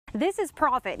This is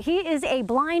Prophet. He is a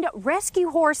blind rescue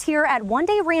horse here at One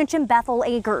Day Ranch in Bethel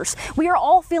Acres. We are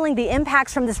all feeling the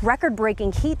impacts from this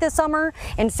record-breaking heat this summer,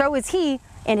 and so is he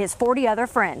and his 40 other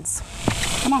friends.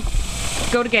 Come on,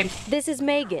 go to game. This is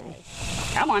Megan.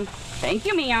 Come on. Thank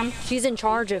you, ma'am. She's in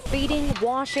charge of feeding,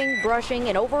 washing, brushing,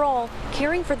 and overall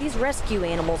caring for these rescue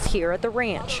animals here at the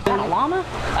ranch. And a llama?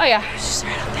 Oh yeah, she's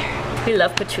right up there. We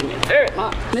love Petunia very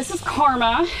much. This is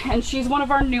Karma, and she's one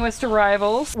of our newest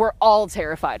arrivals. We're all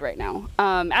terrified right now,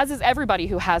 as is everybody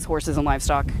who has horses and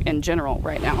livestock in general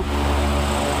right now.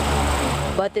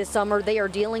 But this summer, they are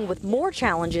dealing with more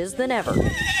challenges than ever.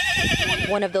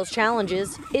 One of those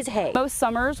challenges is hay. Most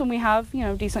summers when we have,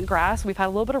 decent grass, we've had a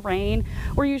little bit of rain,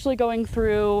 we're usually going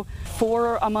through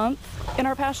 4 a month in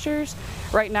our pastures.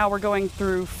 Right now we're going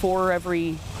through 4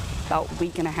 every about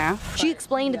week and a half. She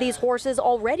explained these horses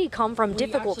already come from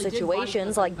difficult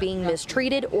situations like being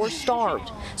mistreated or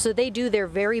starved. So they do their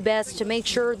very best to make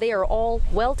sure they are all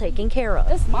well taken care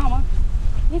of. It's Mama.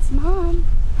 It's Mom.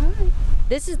 Hi.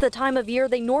 This is the time of year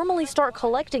they normally start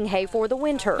collecting hay for the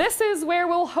winter. This is where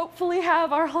we'll hopefully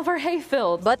have all of our hay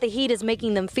filled. But the heat is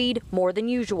making them feed more than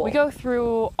usual. We go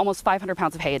through almost 500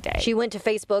 pounds of hay a day. She went to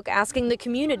Facebook asking the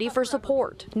community for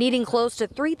support, needing close to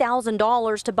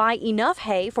 $3,000 to buy enough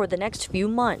hay for the next few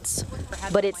months.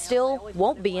 But it still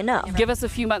won't be enough. Give us a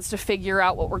few months to figure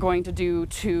out what we're going to do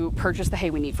to purchase the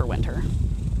hay we need for winter.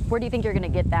 Where do you think you're going to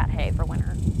get that hay for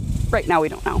winter? Right now, we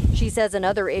don't know. She says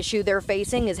another issue they're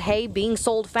facing is hay being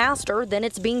sold faster than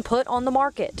it's being put on the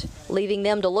market, leaving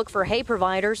them to look for hay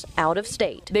providers out of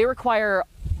state. They require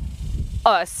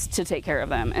us to take care of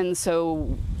them, and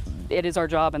so it is our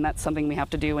job, and that's something we have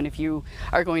to do. And if you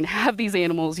are going to have these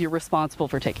animals, you're responsible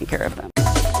for taking care of them.